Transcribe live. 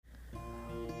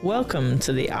Welcome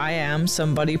to the I Am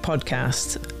Somebody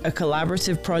podcast, a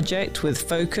collaborative project with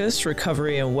Focus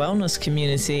Recovery and Wellness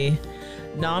Community,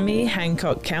 Tami,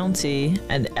 Hancock County,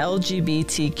 and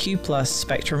LGBTQ+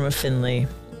 spectrum of Findlay.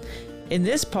 In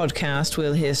this podcast,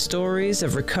 we'll hear stories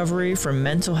of recovery from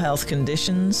mental health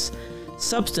conditions,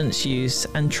 substance use,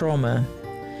 and trauma.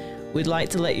 We'd like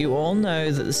to let you all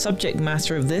know that the subject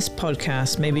matter of this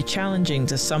podcast may be challenging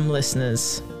to some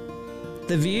listeners.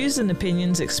 The views and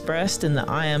opinions expressed in the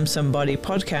I Am Somebody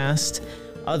podcast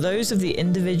are those of the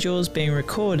individuals being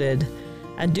recorded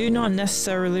and do not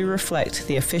necessarily reflect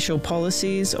the official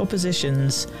policies or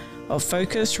positions of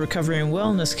Focus Recovery and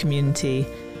Wellness Community,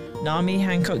 Tami,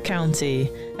 Hancock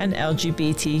County, and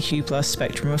LGBTQ+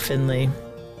 spectrum of Findlay.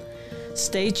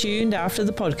 Stay tuned after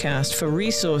the podcast for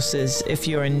resources if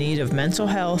you're in need of mental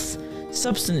health,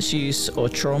 substance use, or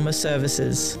trauma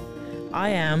services. I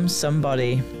am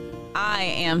somebody. I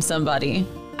am somebody.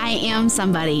 I am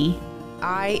somebody.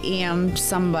 I am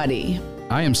somebody.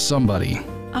 I am somebody.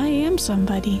 I am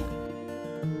somebody.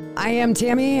 I am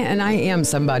Tami, and I am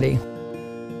somebody.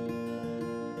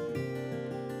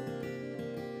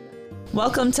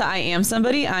 Welcome to I Am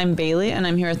Somebody. I'm Bailey, and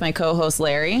I'm here with my co-host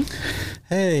Larry.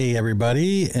 Hey,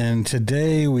 everybody. And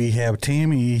today we have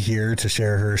Tami here to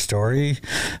share her story.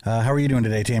 How are you doing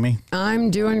today, Tami?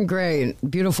 I'm doing great.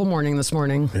 Beautiful morning this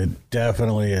morning. It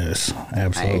definitely is.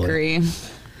 Absolutely. I agree.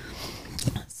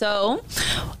 So,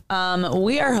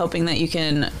 we are hoping that you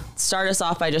can start us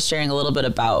off by just sharing a little bit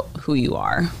about who you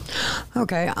are.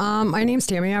 Okay. My name's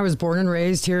Tami. I was born and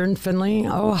raised here in Findlay,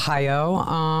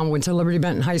 Ohio. Went to Liberty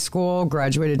Benton High School,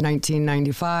 graduated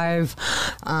 1995.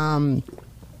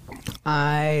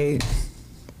 I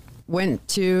went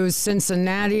to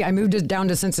Cincinnati. I moved down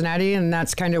to Cincinnati, and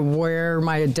that's kind of where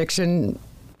my addiction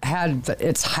had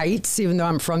its heights. Even though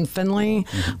I'm from Findlay,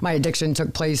 my addiction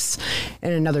took place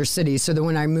in another city. So that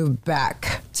when I moved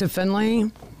back to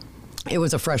Findlay, it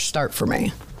was a fresh start for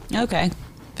me. Okay.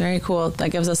 Very cool.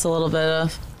 That gives us a little bit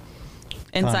of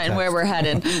insight in where we're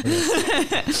headed.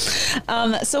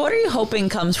 So what are you hoping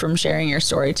comes from sharing your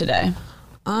story today?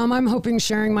 I'm hoping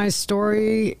sharing my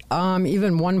story,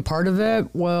 even one part of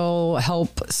it, will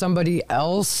help somebody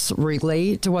else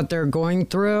relate to what they're going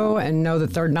through and know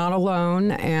that they're not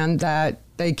alone and that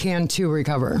they can too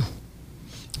recover.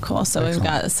 Cool. So Excellent. We've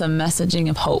got some messaging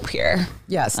of hope here.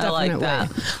 Yes, definitely. I like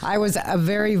that. I was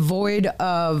very void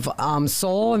of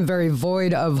soul and very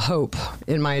void of hope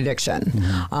in my addiction.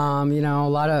 Mm-hmm. A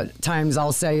lot of times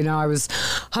I'll say, I was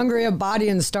hungry of body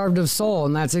and starved of soul.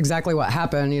 And that's exactly what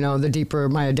happened. The deeper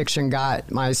my addiction got,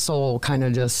 my soul kind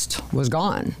of just was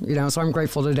gone. So I'm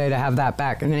grateful today to have that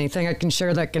back. And anything I can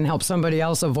share that can help somebody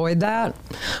else avoid that,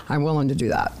 I'm willing to do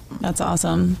that. That's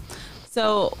awesome.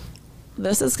 So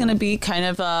this is going to be kind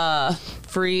of a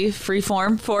free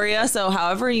form for you. So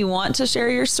however you want to share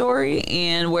your story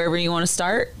and wherever you want to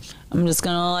start, I'm just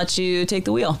going to let you take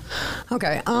the wheel.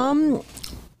 Okay.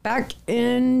 Back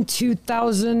in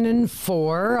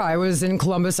 2004, I was in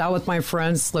Columbus out with my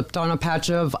friends, slipped on a patch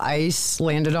of ice,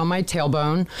 landed on my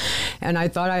tailbone, and I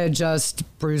thought I had just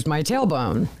bruised my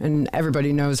tailbone. And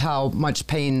everybody knows how much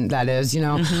pain that is.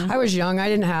 I was young. I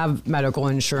didn't have medical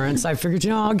insurance. I figured,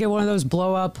 I'll get one of those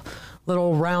blow-up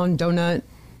little round donut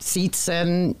seats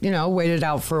and, wait it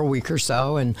out for a week or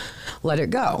so and let it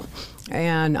go.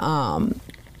 And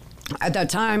at that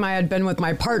time, I had been with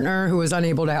my partner who was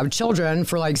unable to have children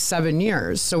for like 7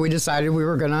 years. So we decided we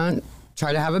were going to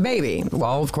try to have a baby.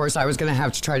 Well, of course, I was going to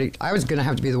have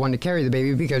to be the one to carry the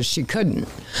baby because she couldn't.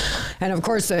 And of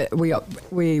course,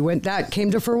 that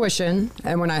came to fruition.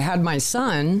 And when I had my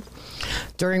son,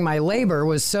 during my labor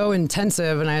was so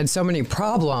intensive and I had so many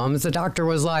problems, the doctor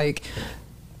was like,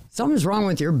 something's wrong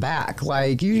with your back.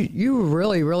 Like, you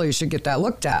really, really should get that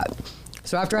looked at.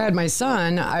 So after I had my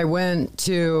son, I went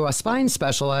to a spine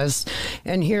specialist,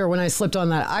 and here, when I slipped on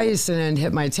that ice and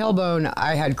hit my tailbone,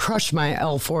 I had crushed my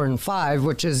L4 and 5,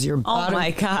 which is your bottom. Oh my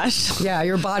gosh. Yeah,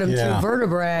 your bottom two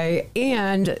vertebrae,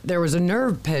 and there was a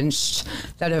nerve pinched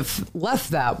that if left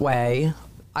that way,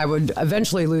 I would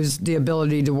eventually lose the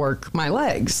ability to work my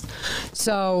legs.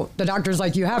 So the doctor's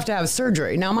like, you have to have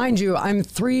surgery. Now, mind you, I'm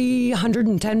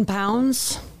 310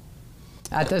 pounds.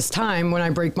 At this time, when I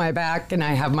break my back and I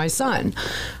have my son,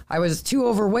 I was too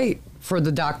overweight for the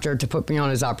doctor to put me on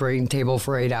his operating table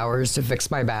for 8 hours to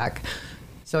fix my back.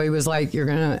 So he was like, you're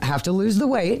going to have to lose the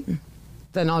weight,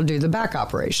 then I'll do the back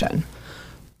operation.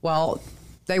 Well,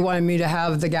 they wanted me to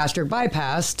have the gastric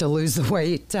bypass to lose the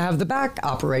weight to have the back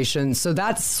operation. So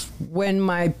that's when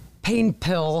my pain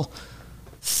pill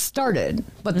started.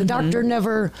 But the doctor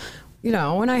never you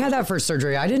know, when I had that first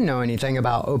surgery, I didn't know anything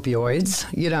about opioids.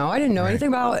 You know, I didn't know anything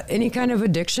about any kind of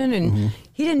addiction. And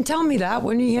he didn't tell me that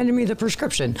when he handed me the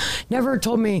prescription. Never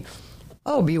told me,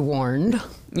 oh, be warned.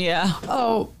 Yeah.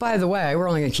 Oh, by the way, we're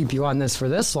only going to keep you on this for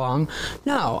this long.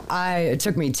 No, it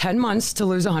took me 10 months to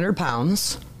lose 100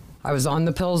 pounds. I was on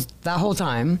the pills that whole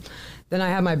time. Then I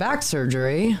had my back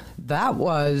surgery. That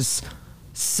was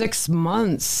 6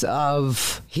 months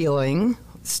of healing,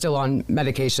 still on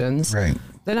medications. Right.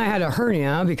 Then I had a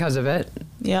hernia because of it.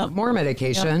 Yep. More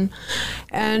medication. Yep.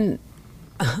 And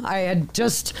I had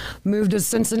just moved to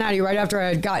Cincinnati right after I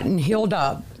had gotten healed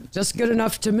up, just good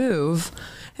enough to move,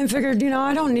 and figured, you know,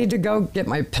 I don't need to go get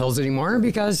my pills anymore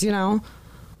because, you know,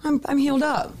 I'm healed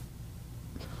up.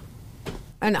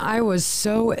 And I was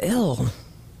so ill.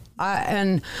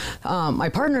 My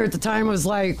partner at the time was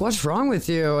like, what's wrong with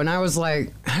you? And I was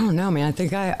like, I don't know, man. I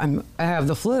think I have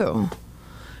the flu.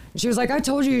 She was like, I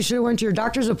told you should have went to your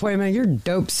doctor's appointment. You're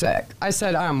dope sick. I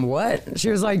said, I'm what? She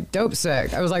was like, dope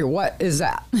sick. I was like, what is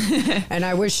that? And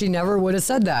I wish she never would have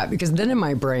said that, because then in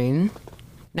my brain,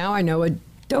 now I know what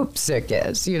dope sick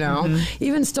is, you know?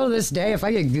 Even still to this day, if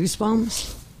I get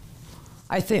goosebumps,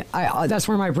 I think that's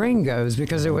where my brain goes,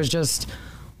 because it was just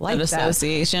like An that.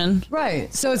 association.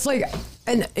 Right. So it's like,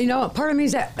 and you know, part of me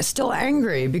is still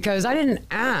angry because I didn't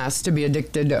ask to be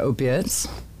addicted to opiates.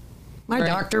 My Right.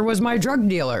 doctor was my drug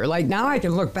dealer. Like, now I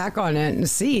can look back on it and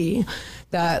see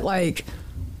that, like,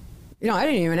 you know, I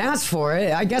didn't even ask for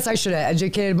it. I guess I should have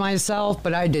educated myself,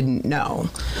 but I didn't know.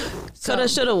 Coulda,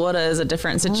 shoulda, woulda is a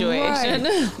different situation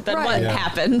than what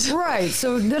happened. Right.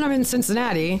 So then I'm in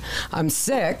Cincinnati. I'm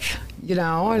sick, you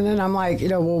know, and then I'm like, you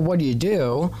know, well, what do you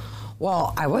do?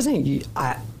 Well, I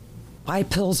buy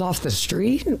pills off the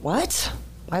street? What?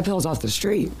 Buy pills off the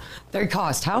street. They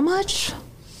cost how much?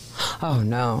 Oh,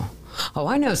 no. Oh,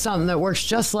 I know something that works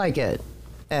just like it.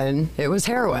 And it was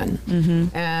heroin.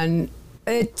 And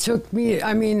it took me,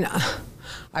 I mean,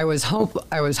 I was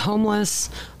homeless.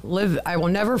 I will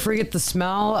never forget the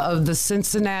smell of the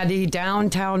Cincinnati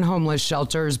downtown homeless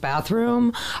shelter's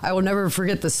bathroom. I will never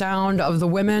forget the sound of the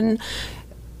women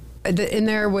in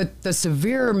there with the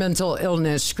severe mental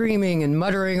illness, screaming and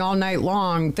muttering all night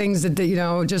long, things that, you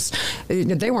know, just,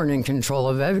 they weren't in control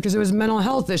of it because it was mental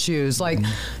health issues. Like,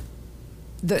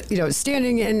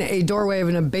 standing in a doorway of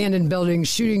an abandoned building,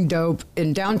 shooting dope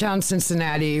in downtown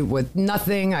Cincinnati with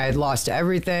nothing. I had lost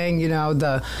everything. You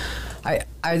know, I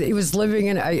was living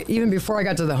even before I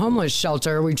got to the homeless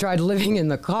shelter, we tried living in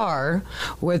the car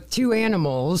with 2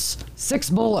 animals, 6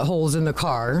 bullet holes in the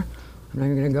car. I'm not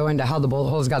even going to go into how the bullet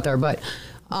holes got there, but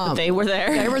They were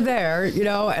there. They were there, you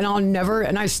know,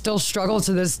 and I still struggle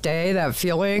to this day, that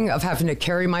feeling of having to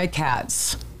carry my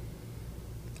cats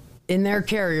in their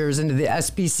carriers into the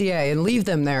SPCA and leave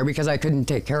them there because I couldn't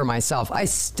take care of myself. I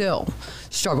still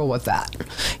struggle with that,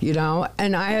 you know,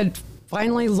 and I had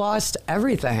finally lost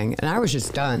everything and I was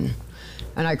just done.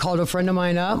 And I called a friend of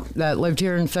mine up that lived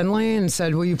here in Findlay and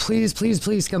said, will you please, please,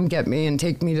 please come get me and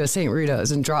take me to St.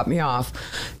 Rita's and drop me off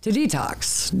to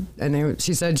detox. And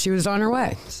she said she was on her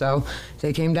way. So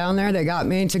they came down there, they got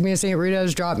me, took me to St.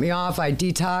 Rita's, dropped me off, I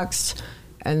detoxed.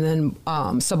 And then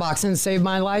Suboxone saved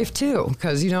my life too,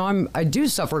 because, you know, I do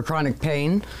suffer chronic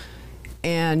pain.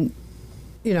 And,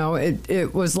 you know,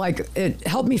 it was like, it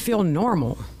helped me feel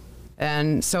normal.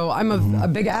 And so I'm a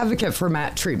big advocate for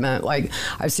MAT treatment. Like,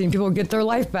 I've seen people get their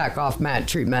life back off MAT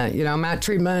treatment. You know, MAT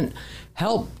treatment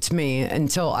helped me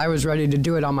until I was ready to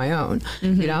do it on my own,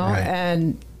 you know? Right.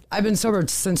 And I've been sober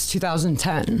since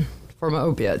 2010 from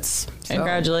opiates. So,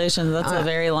 Congratulations. That's a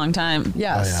very long time.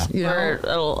 yes. Oh, yeah. You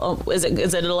know, Is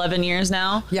it 11 years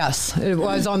now? yes, it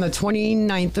was on the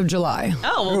 29th of July.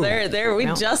 Oh, well, there we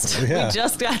Yeah. just Yeah. we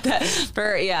just got that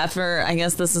for I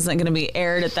guess this isn't going to be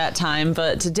aired at that time,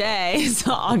 but today is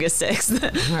August 6th.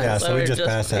 Yeah, so we we're just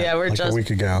passed that Yeah, we're like just a week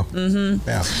ago.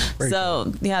 Yeah. Very cool.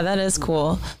 so yeah, that is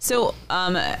cool. So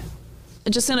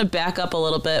just going to back up a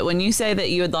little bit. When you say that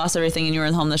you had lost everything and you were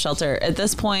in the homeless shelter, at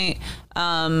this point,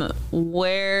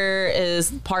 where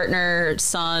is partner,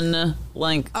 son,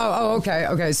 like?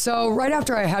 Okay. So right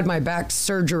after I had my back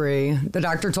surgery, the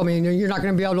doctor told me, you're not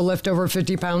going to be able to lift over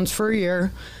 50 pounds for a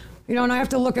year. You know, and I have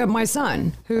to look at my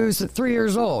son, who's 3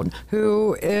 years old,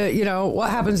 who, you know,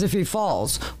 what happens if he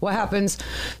falls? What happens?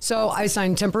 So I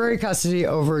signed temporary custody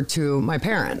over to my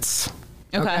parents.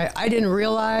 Okay. I didn't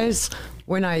realize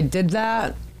when I did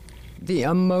that, the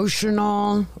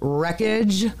emotional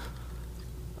wreckage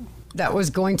that was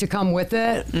going to come with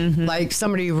it. Like,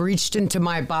 somebody reached into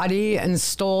my body and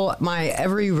stole my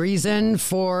every reason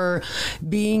for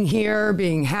being here,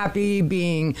 being happy,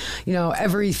 being, you know,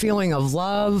 every feeling of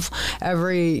love,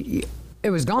 it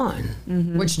was gone,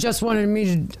 which just wanted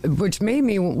me to, which made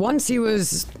me, once he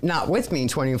was not with me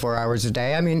 24 hours a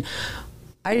day, I mean,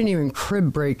 I didn't even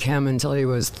crib break him until he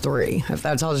was 3. If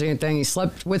that tells you anything, he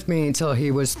slept with me until he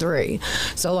was 3.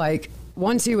 So like,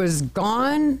 once he was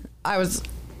gone, I was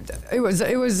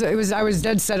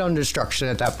dead set on destruction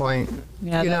at that point.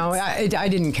 Yeah, you know, I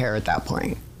didn't care at that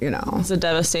point, you know. It's a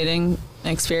devastating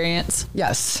experience.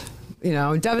 Yes. You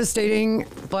know, devastating,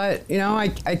 but, you know, I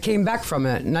came back from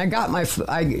it, and I got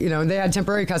you know, they had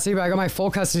temporary custody, but I got my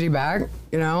full custody back,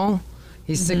 you know.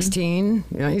 He's 16,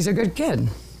 you know, he's a good kid,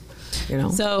 you know.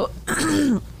 So,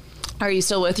 are you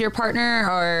still with your partner,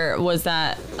 or was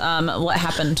that what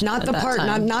happened? Not the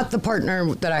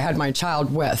partner that I had my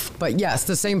child with, but yes,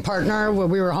 the same partner.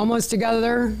 We were homeless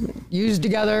together, used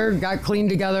together, got clean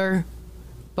together.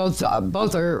 Both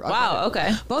are Wow.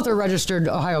 Okay. Both are registered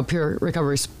Ohio Peer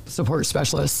Recovery Support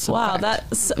Specialists. Wow,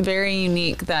 that's very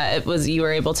unique that you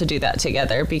were able to do that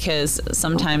together, because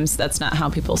sometimes that's not how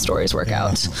people's stories work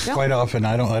out. Yep. Quite often,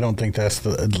 I don't think that's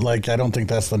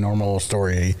the normal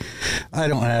story. I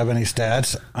don't have any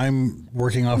stats. I'm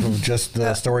working off of just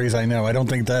the stories I know. I don't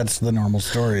think that's the normal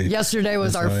story. Yesterday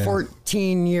was our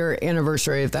 14-year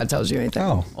anniversary, if that tells you anything.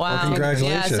 Oh, Wow. well,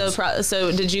 congratulations. Yeah.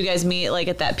 So did you guys meet like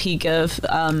at that peak of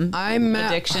I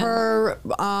met addiction? her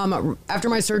after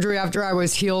my surgery, after I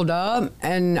was healed up,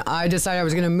 and I decided I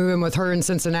was going to move in with her in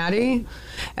Cincinnati.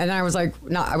 And I was like,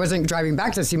 no, I wasn't driving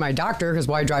back to see my doctor, because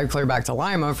why drive clear back to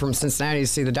Lima from Cincinnati to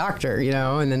see the doctor, you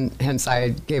know? And then hence I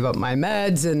gave up my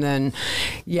meds. And then,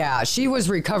 yeah, she was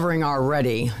recovering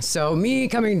already. So me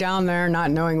coming down there,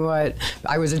 not knowing what,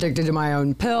 I was addicted to my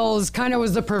own pills, kind of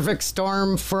was the perfect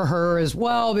storm for her as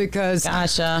well, because,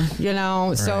 Gotcha. you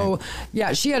know, so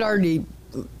yeah, she had already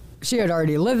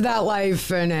lived that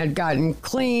life and had gotten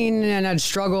clean and had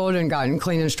struggled and gotten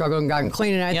clean and struggled and gotten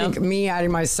clean. And I think me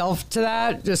adding myself to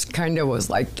that just kind of was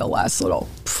like the last little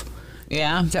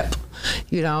tip,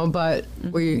 you know. But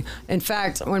in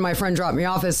fact, when my friend dropped me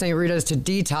off at St. Rita's to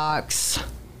detox,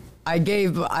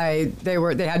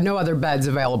 they had no other beds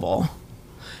available.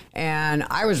 And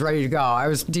I was ready to go. I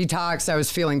was detoxed. I was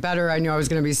feeling better. I knew I was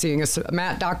going to be seeing a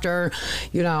mat doctor,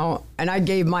 you know, and I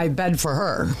gave my bed for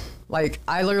her. Like,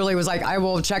 I literally was like, I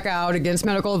will check out against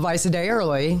medical advice a day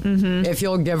early if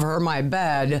you'll give her my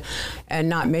bed and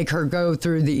not make her go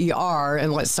through the ER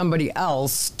and let somebody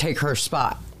else take her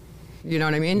spot. You know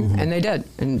what I mean? And they did.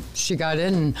 And she got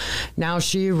in, and now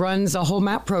she runs a whole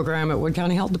MAP program at Wood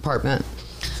County Health Department.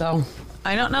 So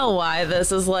I don't know why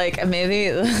this is like, maybe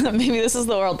this is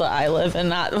the world that I live in,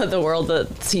 not the world that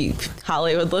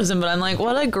Hollywood lives in, but I'm like,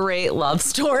 what a great love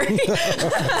story.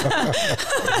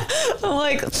 I'm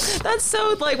like, that's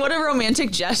so, like, what a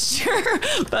romantic gesture.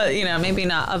 But, you know, maybe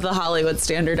not of the Hollywood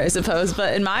standard, I suppose.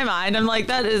 But in my mind, I'm like,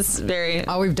 that is very...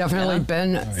 Oh, we've definitely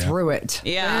been through it.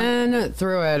 Yeah. Been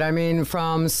through it. I mean,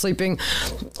 from sleeping,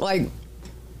 like...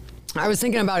 I was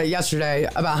thinking about it yesterday,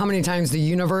 about how many times the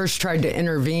universe tried to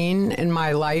intervene in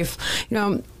my life. You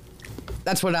know,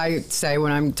 that's what I say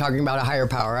when I'm talking about a higher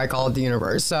power. I call it the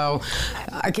universe. So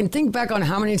I can think back on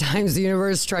how many times the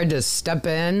universe tried to step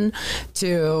in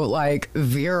to, like,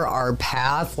 veer our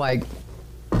path. Like,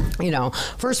 you know,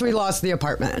 first we lost the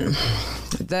apartment.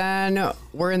 Then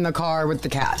we're in the car with the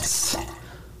cats.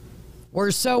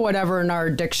 We're so whatever in our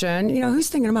addiction. You know, who's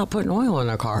thinking about putting oil in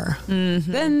a car?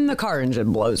 Then the car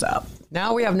engine blows up.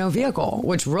 Now we have no vehicle,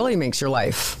 which really makes your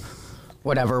life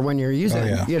whatever when you're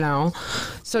using, you know.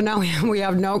 So now we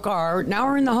have no car. Now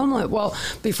we're in the homeless. Well,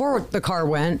 before the car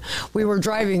went, we were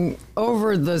driving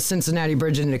over the Cincinnati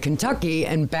Bridge into Kentucky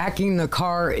and backing the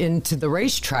car into the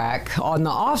racetrack on the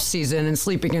off season and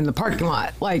sleeping in the parking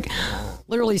lot, like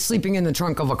literally sleeping in the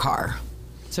trunk of a car,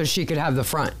 so she could have the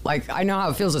front. Like, I know how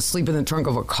it feels to sleep in the trunk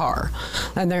of a car.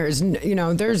 And there's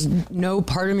no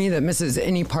part of me that misses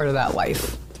any part of that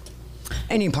life.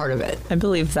 Any part of it. I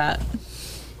believe that.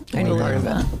 Any part of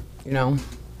it, you know?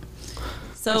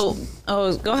 So,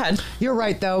 go ahead. You're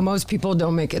right, though. Most people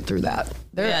don't make it through that.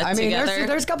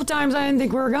 There's a couple times I didn't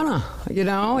think we were gonna, you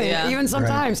know. Yeah. Even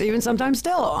sometimes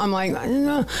still, I'm like,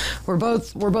 we're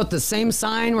both the same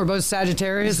sign. We're both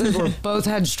Sagittarius. We're both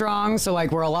headstrong, so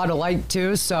like we're a lot alike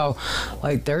too. So,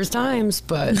 like, there's times,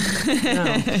 but you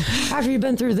know, after you've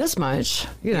been through this much,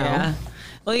 you know. Yeah.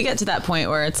 Well, you get to that point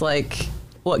where it's like,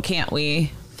 what can't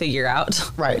we figure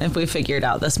out? Right. If we figured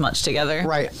out this much together.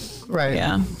 Right.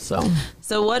 Yeah. So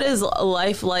what is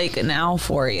life like now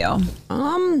for you?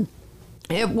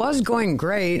 It was going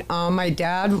great. My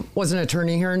dad was an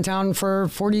attorney here in town for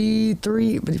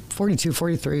 43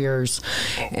 years.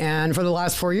 And for the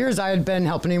last 4 years, I had been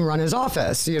helping him run his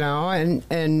office, you know,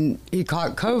 and he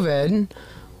caught COVID.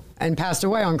 and passed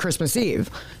away on Christmas Eve.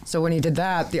 So when he did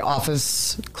that, the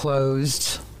office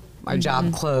closed. My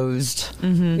job closed.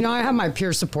 I have my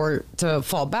peer support to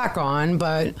fall back on,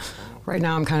 but right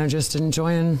now I'm kind of just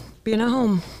enjoying being at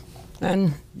home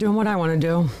and doing what I want to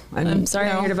do. And, I'm sorry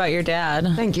I heard about your dad.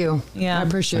 Thank you. Yeah. I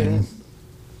appreciate it.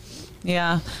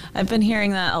 Yeah, I've been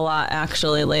hearing that a lot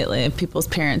actually lately. People's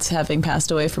parents having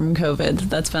passed away from COVID.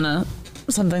 That's been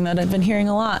something that I've been hearing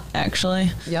a lot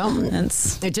actually. Yeah,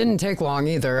 it didn't take long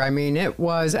either. I mean, it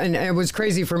was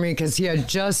crazy for me because he had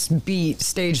just beat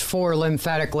stage 4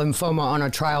 lymphatic lymphoma on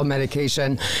a trial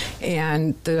medication,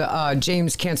 and the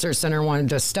James Cancer Center wanted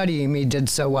to study him. He did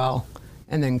so well,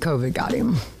 and then COVID got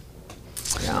him.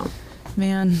 Yeah.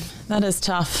 Man, that is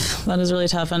tough. That is really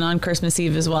tough. And on Christmas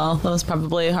Eve as well. That was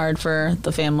probably hard for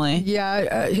the family.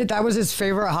 Yeah, that was his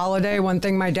favorite holiday. One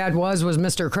thing my dad was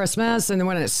Mr. Christmas. And then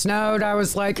when it snowed, I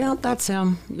was like, oh, that's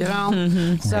him,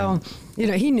 So,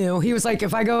 he knew. He was like,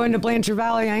 if I go into Blanchard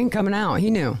Valley, I ain't coming out. He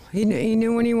knew. He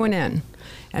knew when he went in.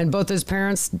 And both his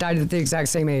parents died at the exact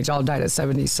same age. All died at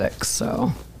 76.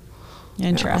 So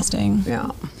interesting.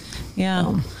 Yeah.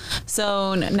 Yeah.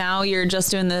 So now you're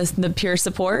just doing the peer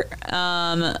support.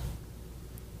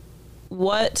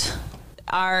 What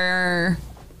are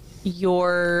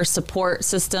your support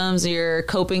systems, your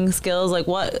coping skills? Like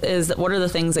what are the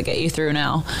things that get you through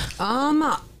now?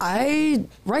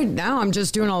 Right now I'm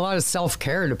just doing a lot of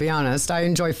self-care, to be honest. I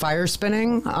enjoy fire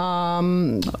spinning.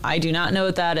 I do not know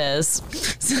what that is.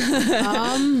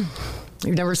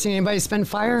 You've never seen anybody spin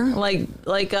fire? Like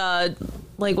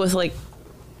with like,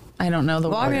 I don't know the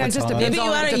word. I mean, it just depends.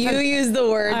 Maybe you use the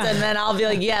words and then I'll be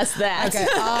like, yes, that. Okay.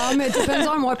 It depends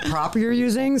on what prop you're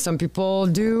using. Some people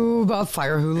do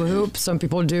fire hula hoop. Some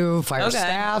people do fire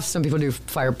staff. Some people do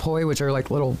fire poi, which are like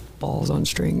little balls on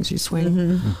strings you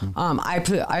swing.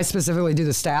 I specifically do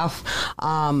the staff.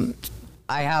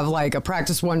 I have like a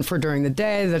practice one for during the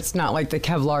day that's not like the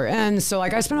Kevlar end. So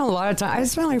like I spend a lot of time. I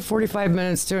spend like 45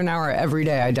 minutes to an hour every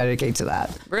day I dedicate to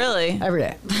that. Really? Every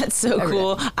day. That's so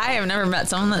cool. Day. I have never met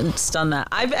someone that's done that.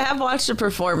 I have watched a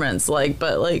performance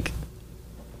but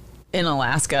in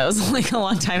Alaska. It was like a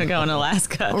long time ago in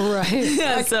Alaska. Right.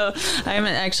 Yeah, so I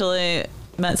haven't actually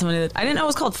met somebody that I didn't know it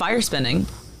was called fire spinning.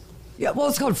 Yeah, well,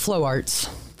 it's called flow arts.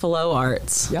 Flow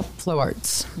arts. Yep, flow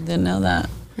arts. Didn't know that.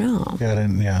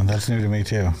 Yeah. That's new to me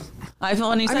too. I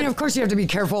mean, of course you have to be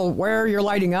careful where you're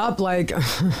lighting up. Like,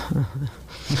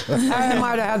 I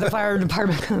might have had the fire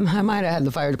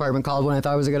department called when I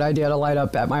thought it was a good idea to light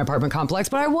up at my apartment complex.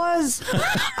 But I was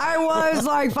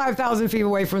like 5,000 feet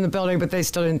away from the building, but they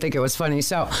still didn't think it was funny.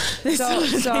 So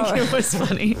it was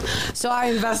funny. So I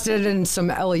invested in some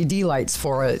LED lights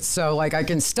for it. So like I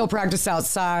can still practice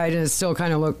outside and it still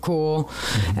kind of look cool.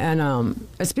 And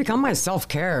it's become my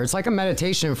self-care. It's like a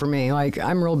meditation for me. Like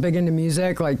I'm real big into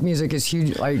music. Like music is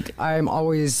huge. Like I'm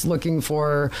always looking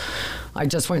for. I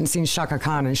just went and seen Shaka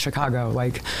Khan in Chicago,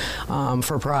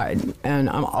 for Pride, and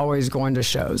I'm always going to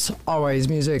shows. Always,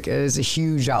 music is a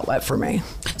huge outlet for me.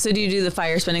 So, do you do the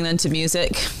fire spinning then to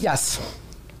music? Yes.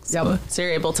 Yep. So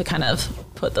you're able to kind of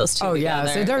put those two. Oh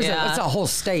together. yeah. So it's a whole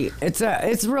state.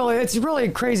 It's really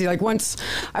crazy. Like once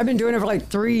I've been doing it for like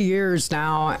 3 years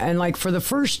now, and like for the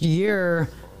first year.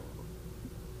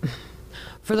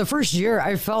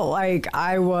 I felt like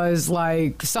I was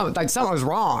something was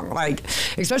wrong. Like,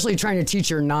 especially trying to teach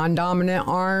your non-dominant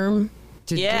arm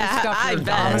to do stuff with your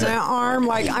dominant arm.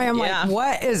 Like, I am like,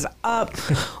 what is up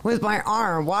with my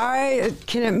arm? Why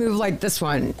can it move like this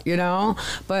one?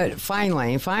 But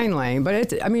finally, but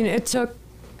it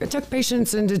took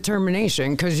patience and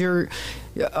determination because you're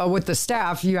with the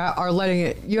staff. You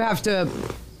have to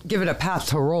give it a path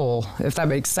to roll, if that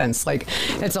makes sense. Like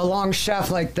it's a long shaft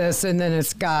like this, and then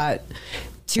it's got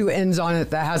 2 ends on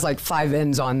it that has like 5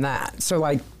 ends on that. So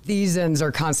like these ends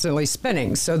are constantly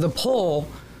spinning. So the pole,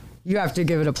 you have to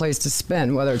give it a place to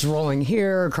spin, whether it's rolling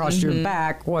here, across your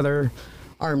back, whether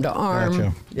arm to arm.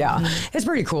 Gotcha. Yeah. It's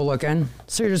pretty cool looking.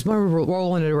 So you're just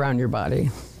rolling it around your body.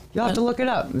 You'll have to look it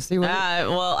up and see what.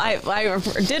 Well, I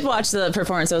did watch the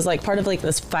performance. It was like part of like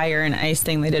this fire and ice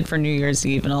thing they did for New Year's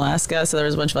Eve in Alaska. So there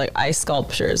was a bunch of like ice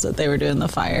sculptures that they were doing the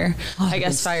fire. I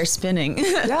guess fire spinning.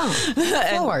 Yeah,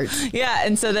 flow arts. Yeah,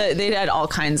 and so they had all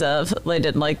kinds of. They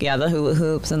did the hula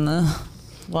hoops and the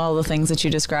things that you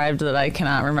described that I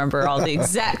cannot remember all the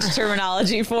exact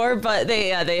terminology for, but they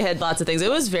had lots of things. It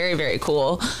was very, very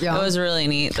cool. Yeah. It was really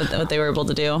neat what they were able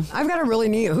to do. I've got a really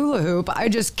neat hula hoop. I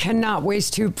just cannot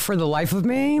waist hoop for the life of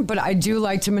me, but I do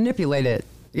like to manipulate it,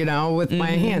 with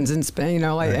my hands and spin,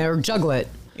 or juggle it.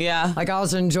 Yeah. Like I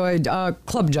also enjoyed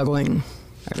club juggling.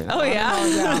 I mean, Oh,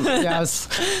 yeah? Yes.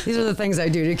 These are the things I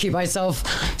do to keep myself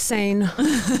sane.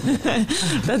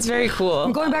 That's very cool.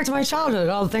 I'm going back to my childhood,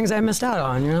 all the things I missed out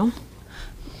on, you know?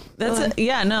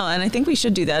 Yeah, no, and I think we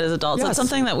should do that as adults. Yes. That's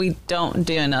something that we don't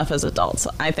do enough as adults,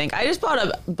 I think. I just bought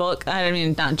a book, I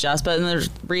mean, not just, but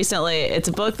recently, it's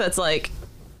a book that's like,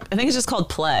 I think it's just called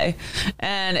Play.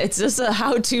 And it's just a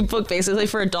how-to book basically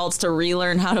for adults to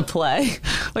relearn how to play,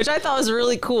 which I thought was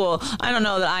really cool. I don't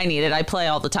know that I need it. I play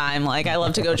all the time. Like, I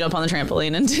love to go jump on the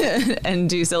trampoline and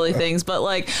do silly things. But,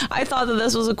 like, I thought that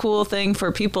this was a cool thing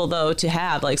for people, though, to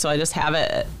have. Like, so I just have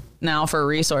it now for a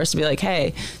resource to be like,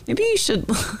 hey, maybe you should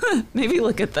maybe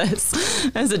look at this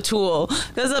as a tool,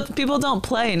 because people don't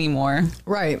play anymore.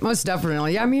 Right, most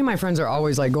definitely. Yeah, me and my friends are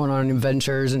always like going on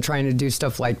adventures and trying to do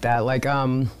stuff like that. Like,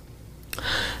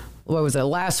 what was it,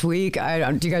 last week? Do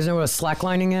you guys know what a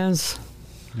slacklining is?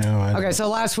 No, I Okay, so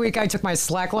last week I took my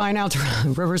slack line out to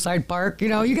Riverside Park. You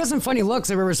know, you get some funny looks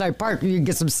at Riverside Park. You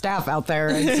get some staff out there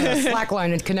and it's a slack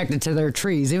line connected to their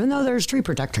trees, even though there's tree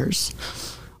protectors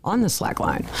on the slack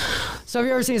line. So have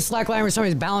you ever seen a slack line where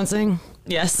somebody's balancing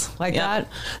Yes. like Yep. that?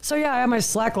 So yeah, I have my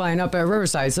slack line up at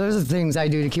Riverside. So those are the things I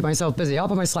do to keep myself busy. I'll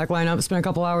put my slack line up, spend a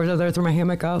couple hours out there, throw my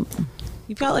hammock up.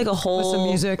 You've got like a whole some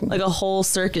music. like a whole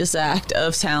circus act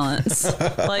of talents.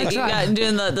 Like you got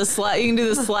doing the slack. You can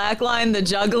do the slack line, the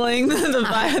juggling,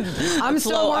 I'm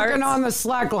still flow working arts. on the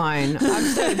slack line.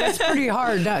 That's pretty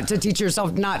hard to teach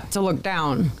yourself not to look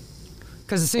down.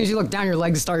 Because as soon as you look down, your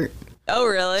legs start Oh,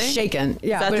 really? shaking.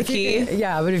 Yeah, that but the if key? You can,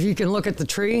 yeah, but if you can look at the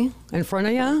tree in front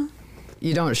of you,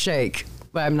 you don't shake.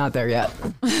 But I'm not there yet.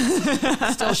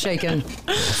 Still shaking.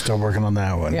 still working on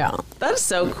that one. Yeah. That's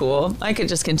so cool. I could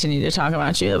just continue to talk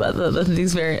about you about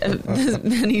these very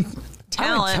many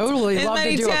talents. I would totally and love to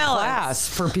many do a talents. class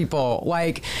for people.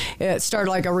 Like, it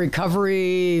started like a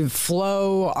recovery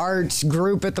flow arts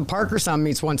group at the park or something,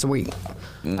 meets once a week.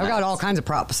 I've got all kinds of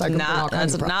props. I can bring all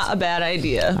kinds That's of props. not a bad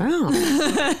idea. Oh.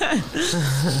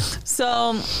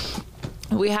 So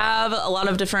we have a lot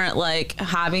of different like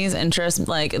hobbies, interests,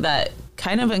 like that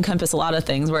kind of encompass a lot of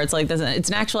things where it's like it's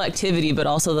an actual activity, but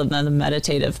also the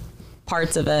meditative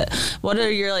parts of it. What are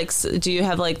your like, do you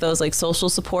have like those like social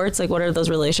supports? Like what are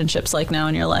those relationships like now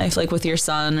in your life? Like with your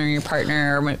son or your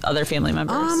partner or other family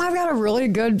members? I've got a really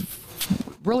good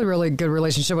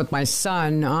relationship with my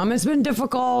son. It's been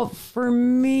difficult for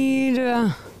me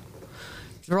to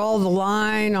draw the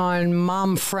line on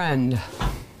mom friend.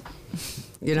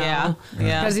 You know? Yeah.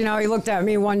 Because, you know, he looked at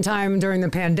me one time during the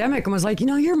pandemic and was like, you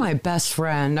know, you're my best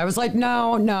friend. I was like,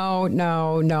 no,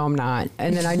 I'm not.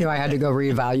 And then I knew I had to go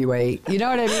reevaluate. You know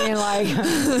what I mean? Like,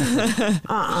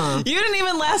 You didn't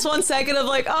even last 1 second of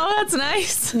like, oh, that's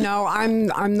nice. no, I'm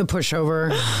the pushover.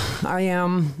 I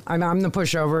am. I'm the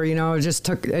pushover. You know, it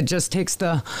just takes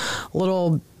the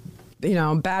little, you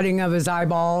know, batting of his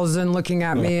eyeballs and looking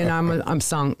at me, and I'm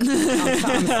sunk.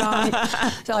 I'm sunk.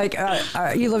 So like,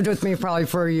 he lived with me probably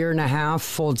for a year and a half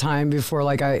full time before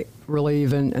like I really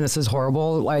even, and this is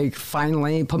horrible, like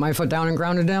finally put my foot down and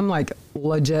grounded him. Like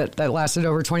legit, that lasted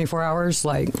over 24 hours.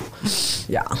 Like,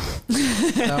 yeah.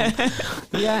 So,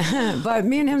 yeah, but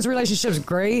me and him's relationship's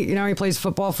great. You know, he plays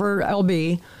football for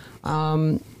LB.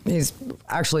 He's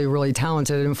actually really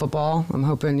talented in football. I'm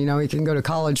hoping, you know, he can go to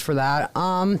college for that.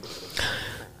 Other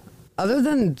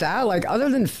than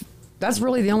that, that's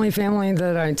really the only family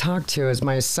that I talk to is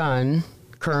my son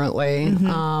currently,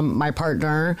 my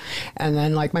partner, and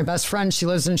then like my best friend, she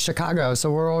lives in Chicago.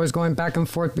 So we're always going back and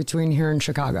forth between here and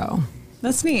Chicago.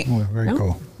 That's neat. Oh, very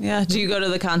cool. Yeah. Do you go to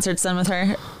the concerts then with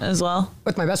her as well?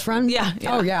 With my best friend? Yeah.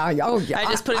 Oh, yeah. Oh, yeah. I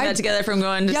just putting that together from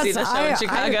going to see the show in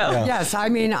Chicago. Yes. I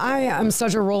mean, I am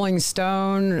such a Rolling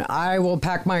Stone. I will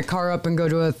pack my car up and go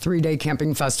to a 3-day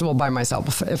camping festival by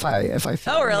myself if I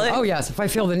feel. Oh, really? Oh, yes. If I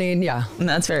feel the need, yeah. And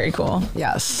that's very cool.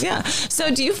 Yes. Yeah. So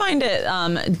do you find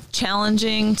it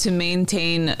challenging to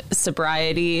maintain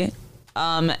sobriety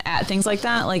at things like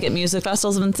that, like at music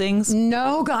festivals and things?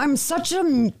 No, I'm such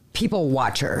a people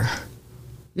watcher.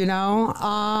 You know,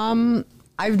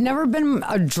 I've never been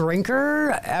a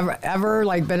drinker, ever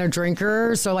like been a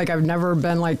drinker. So like I've never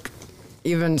been like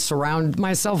even surround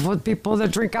myself with people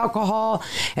that drink alcohol.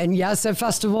 And yes, at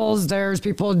festivals, there's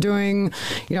people doing,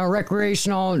 you know,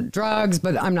 recreational drugs,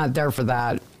 but I'm not there for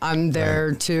that. I'm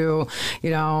there to, you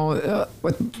know,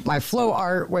 with my flow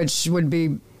art, which would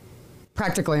be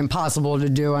practically impossible to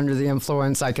do under the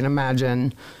influence, I can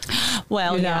imagine.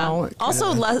 Well, you yeah. know,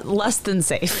 Also less than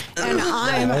safe. And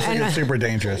I think it's super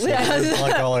dangerous. That's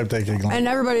like all I'm thinking. And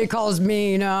everybody calls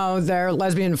me, you know, their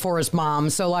lesbian forest mom.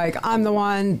 So like, I'm the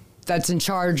one that's in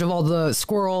charge of all the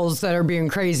squirrels that are being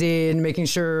crazy and making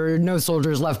sure no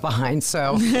soldiers left behind.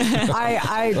 So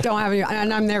I don't have any,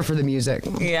 and I'm there for the music.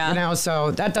 Yeah. You know,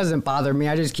 so that doesn't bother me.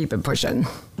 I just keep it pushing.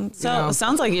 So it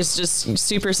sounds like it's just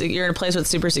super. You're in a place with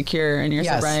super secure in your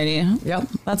Yes. sobriety. Yep.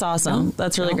 That's awesome. Yep.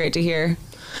 That's really great to hear.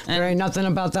 There ain't nothing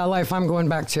about that life I'm going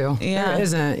back to. Yeah. There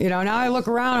isn't. You know, now I look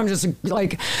around, I'm just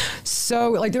like,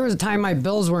 so, like, there was a time my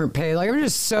bills weren't paid. Like, I'm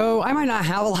just so, I might not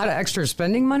have a lot of extra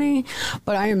spending money,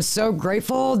 but I am so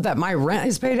grateful that my rent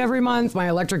is paid every month, my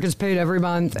electric is paid every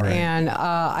month, Right. and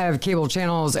I have cable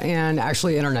channels and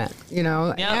actually internet, you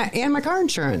know, Yep. and my car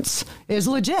insurance is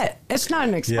legit. It's not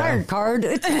an expired card,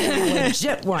 it's a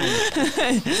legit one.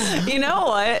 You know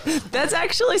what? That's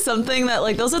actually something that,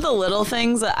 like, those are the little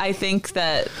things that I think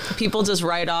that people just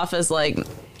write off as, like,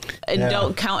 and Yeah.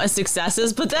 don't count as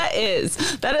successes, but that is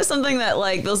something that,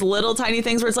 like, those little tiny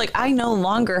things where it's like, I no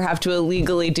longer have to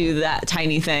illegally do that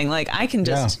tiny thing. Like, I can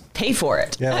just pay for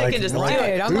it. Yeah, I like, can just like, do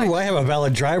it. I'm ooh, like- I have a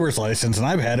valid driver's license and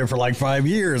I've had it for like 5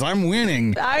 years. I'm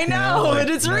winning. I You know, like, but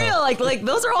it's yeah. real. Like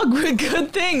those are all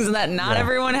good things that not Yeah.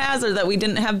 everyone has, or that we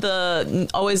didn't have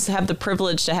always have the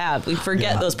privilege to have. We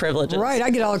forget Yeah. those privileges. Right, I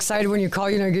get all excited when you call,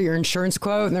 you know, get your insurance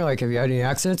quote, and they're like, "Have you had any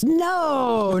accidents?"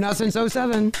 No, not since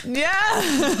 2007.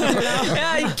 Yeah.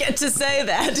 Yeah, you get to say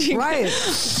that. Right,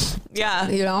 Yeah.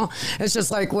 you know, it's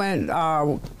just like when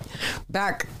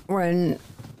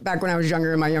back when I was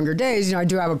younger, in my younger days, you know, I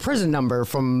do have a prison number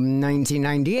from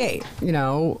 1998. You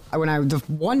know, the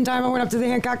one time I went up to the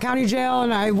Hancock County Jail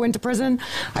and I went to prison,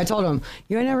 I told them,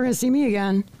 "You ain't never gonna see me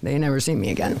again." They ain't never seen me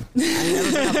again. I ain't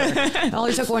never been up there. It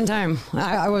only took one time.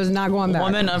 I was not going back.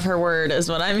 Woman of her word is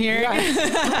what I'm hearing.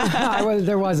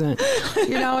 There wasn't,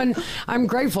 you know, and I'm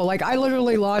grateful. Like, I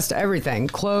literally lost everything,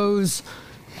 clothes,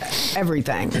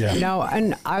 everything, Yeah. you know,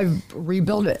 and I've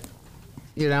rebuilt it.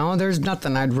 You know, there's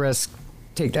nothing I'd risk.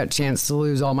 Take that chance to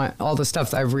lose all the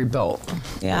stuff that I've rebuilt.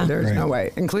 Yeah. There's Right. no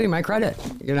way, including my credit,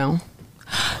 you know.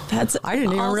 That's I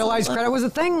didn't even awesome. realize credit was a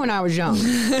thing when I was young.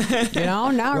 You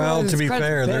know, now I Well, realize to be credit's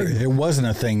fair, big. it wasn't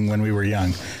a thing when we were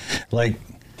young. Like,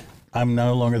 I'm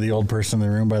no longer the old person in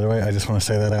the room, by the way. I just want to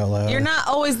say that out loud. You're not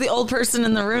always the old person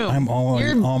in the room. I'm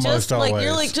almost just like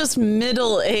you're always. like just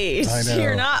middle aged. I know.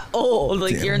 You're not old.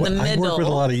 Like you're in the I middle. work with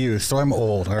a lot of youth, so I'm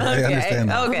old. All right? I understand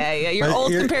that. Okay. Yeah, you're But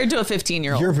old compared to a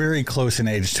 15-year-old. You're very close in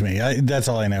age to me. That's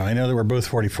all I know. I know that we're both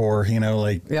 44. You know,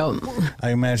 like Yep.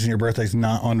 I imagine your birthday's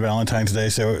not on Valentine's Day,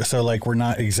 so like we're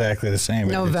not exactly the same.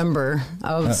 age. November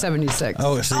of 76.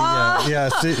 Oh, see, yeah.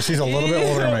 She's a little bit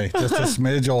older than me, just a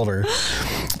smidge older,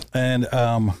 and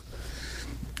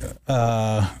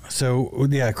so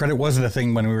yeah, credit wasn't a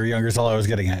thing when we were younger. Is all I was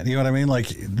getting at. You know what I mean? Like,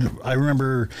 I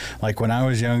remember, like when I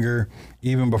was younger,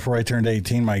 even before I turned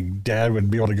 18, my dad would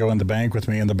be able to go in the bank with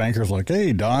me, and the banker's like,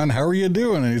 "Hey, Don, how are you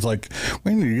doing?" And he's like,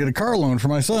 "We need to get a car loan for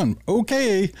my son."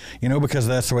 Okay, you know, because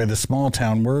that's the way the small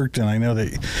town worked, and I know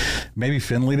that maybe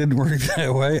Findlay didn't work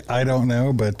that way. I don't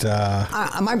know, but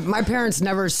My parents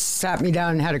never sat me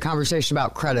down and had a conversation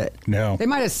about credit. No. They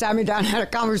might have sat me down and had a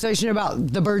conversation about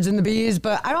the birds and the bees,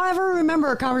 but I don't ever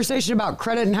remember a conversation about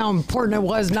credit and how important it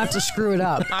was not to screw it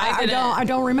up. I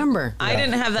don't remember. I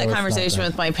didn't have that it's not conversation that.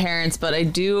 with my parents, but I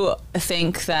do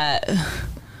think that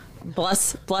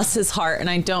bless his heart, and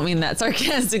I don't mean that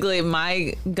sarcastically,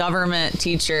 my government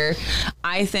teacher,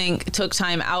 I think, took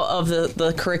time out of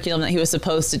the curriculum that he was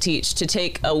supposed to teach to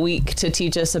take a week to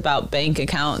teach us about bank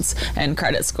accounts and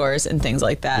credit scores and things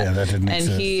like that. Yeah, that didn't and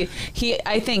exist. he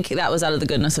I think that was out of the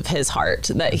goodness of his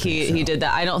heart that he did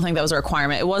that. I don't think that was a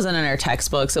requirement. It wasn't in our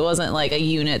textbooks. It wasn't like a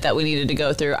unit that we needed to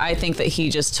go through. I think that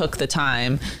he just took the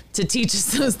time to teach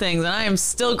us those things, and I am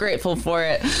still grateful for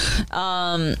it.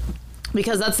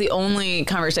 Because that's the only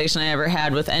conversation I ever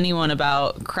had with anyone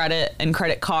about credit and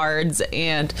credit cards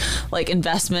and like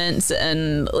investments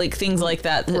and like things like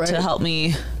that Right. to help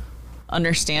me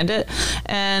understand it.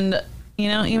 And, you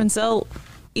know,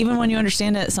 even when you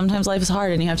understand it, sometimes life is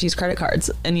hard and you have to use credit cards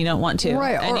and you don't want to.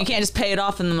 Right, And or- you can't just pay it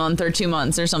off in the month or 2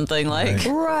 months or something like.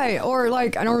 Right. Or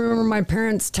like, I don't remember my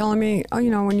parents telling me, "Oh, you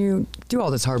know, when you do all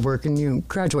this hard work and you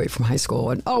graduate from high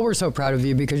school, and oh, we're so proud of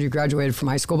you because you graduated from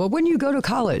high school, but when you go to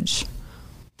college,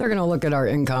 they're going to look at our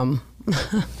income."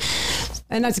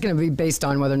 And that's going to be based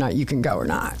on whether or not you can go or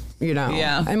not, you know?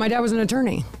 Yeah. And my dad was an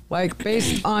attorney. Like,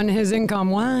 based on his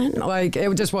income, like,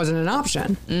 it just wasn't an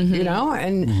option, you know?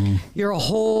 And your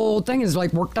whole thing is,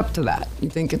 like, worked up to that. You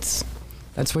think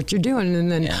that's what you're doing.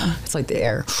 And then it's like the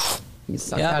air. You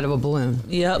suck Yep. out of a balloon.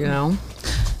 Yep. You know?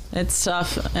 It's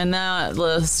tough. And now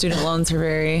the student loans are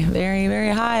very, very, very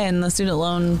high, and the student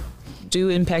loan do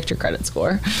impact your credit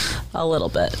score a little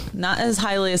bit. Not as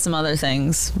highly as some other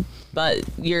things, but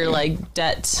your like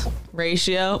debt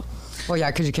ratio Well,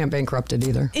 yeah, because you can't bankrupt it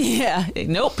either. Yeah,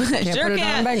 nope. Can't Sure put it on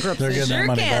can't. bankruptcy. They're getting Sure their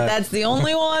money can't. back. That's the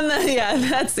only one.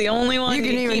 That's the only one you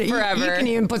can keep forever. You can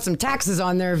even put some taxes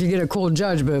on there if you get a cool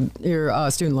judge, but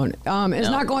your student loan is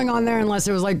not going on there unless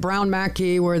it was like Brown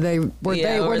Mackey where they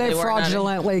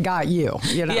fraudulently got you.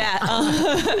 You know? Yeah,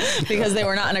 because they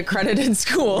were not an accredited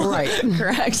school. Right.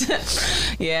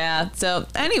 Correct. Yeah. So,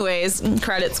 anyways,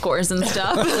 credit scores and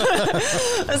stuff.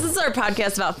 This is our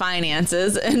podcast about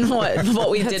finances and what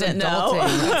we didn't know.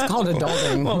 That's called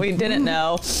adulting. What we didn't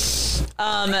know.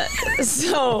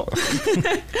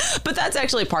 But that's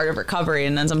actually part of recovery,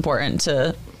 and that's important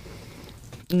to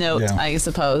note, Yeah. I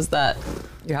suppose, that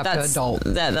You have to adult.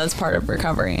 That's part of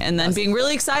recovery. And then being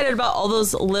really excited about all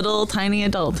those little tiny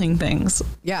adulting things.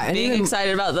 Yeah, and being even-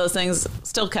 excited about those things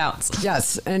still counts.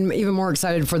 Yes, and even more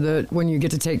excited for when you get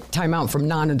to take time out from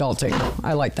non-adulting.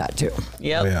 I like that too.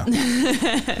 Yep. Oh, yeah.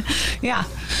 Yeah.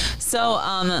 So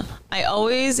I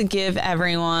always give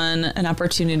everyone an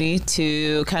opportunity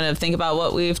to kind of think about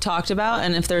what we've talked about,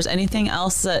 and if there's anything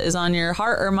else that is on your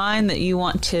heart or mind that you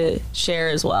want to share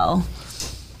as well.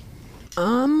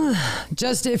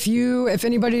 Just if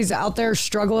anybody's out there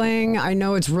struggling, I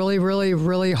know it's really, really,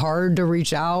 really hard to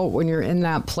reach out when you're in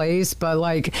that place, but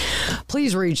like,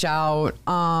 please reach out.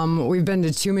 We've been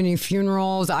to too many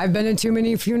funerals. I've been to too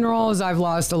many funerals. I've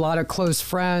lost a lot of close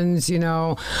friends, you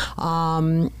know.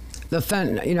 I'm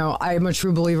a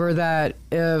true believer that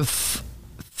if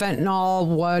fentanyl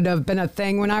would have been a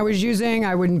thing when I was using,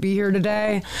 I wouldn't be here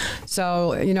today.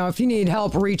 So, you know, if you need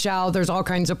help, reach out. There's all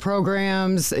kinds of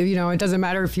programs. You know, it doesn't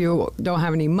matter if you don't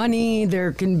have any money.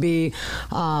 There can be,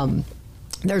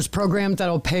 there's programs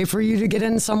that'll pay for you to get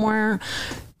in somewhere.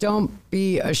 Don't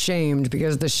be ashamed,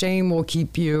 because the shame will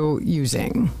keep you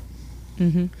using.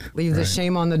 Mm-hmm. Leave the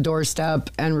shame on the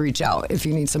doorstep and reach out if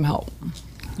you need some help.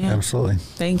 Yeah. Absolutely.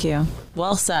 Thank you.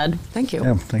 Well said. Thank you.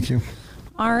 Yeah, thank you.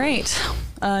 All right.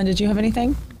 Did you have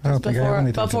anything? I don't think I have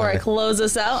anything Before I today. close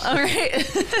this out. All right.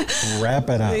 Wrap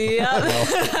it up.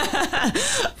 Yep.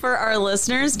 For our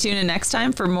listeners, tune in next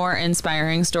time for more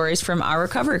inspiring stories from our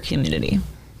recovery community.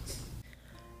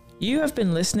 You have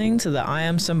been listening to the I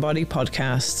Am Somebody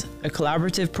podcast, a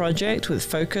collaborative project with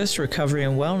focused recovery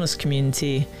and wellness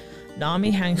community, NAMI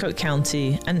Hancock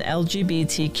County, and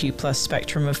LGBTQ+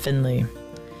 spectrum of Findlay.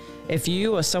 If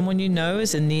you or someone you know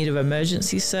is in need of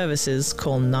emergency services,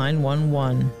 call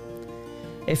 911.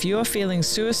 If you are feeling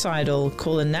suicidal,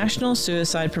 call the National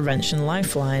Suicide Prevention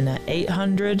Lifeline at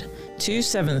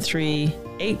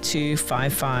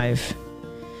 800-273-8255.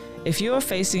 If you are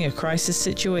facing a crisis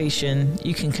situation,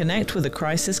 you can connect with a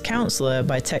crisis counselor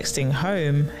by texting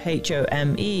HOME,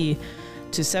 HOME,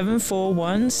 to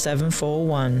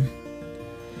 741-741.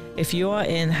 If you are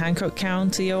in Hancock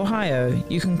County, Ohio,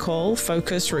 you can call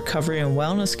Focus Recovery and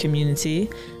Wellness Community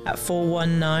at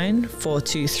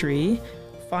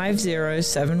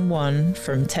 419-423-5071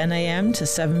 from 10 a.m. to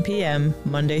 7 p.m.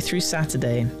 Monday through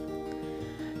Saturday.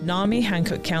 NAMI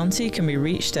Hancock County can be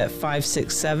reached at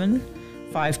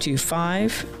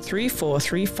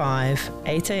 567-525-3435,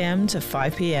 8 a.m. to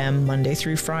 5 p.m. Monday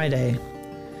through Friday.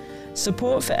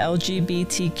 Support for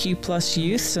LGBTQ+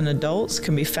 youths and adults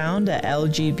can be found at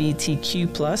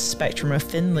LGBTQ+ Spectrum of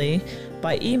Findlay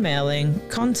by emailing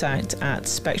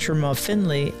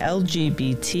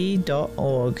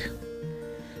contact@spectrumoffinlaylgbt.org.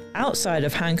 Outside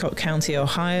of Hancock County,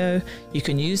 Ohio, you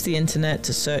can use the internet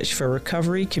to search for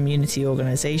recovery community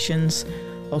organizations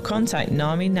or contact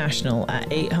NAMI National at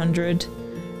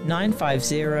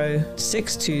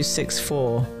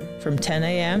 800-950-6264. from 10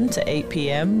 a.m. to 8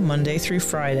 p.m. Monday through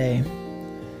Friday.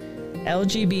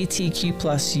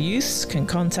 LGBTQ+ youths can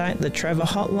contact the Trevor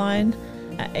Hotline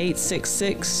at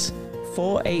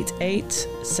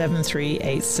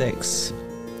 866-488-7386.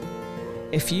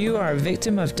 If you are a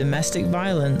victim of domestic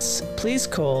violence, please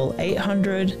call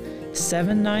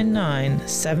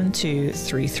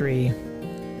 800-799-7233.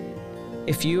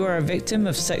 If you are a victim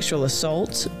of sexual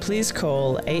assault, please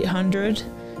call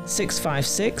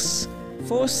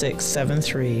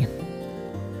 800-656-4673.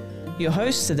 Your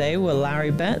hosts today were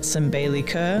Larry Betts and Bailey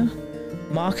Kerr.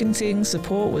 Marketing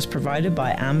support was provided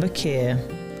by Amber Keir.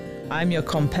 I'm your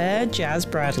compere, Jazz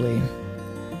Bradley.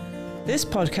 This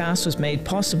podcast was made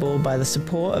possible by the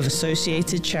support of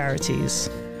associated charities.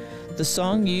 The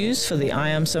song used for the I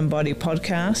Am Somebody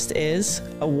podcast is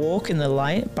A Walk in the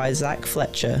Light by Zach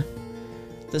Fletcher.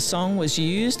 The song was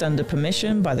used under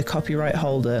permission by the copyright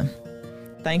holder.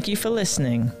 Thank you for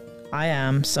listening. I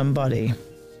am somebody.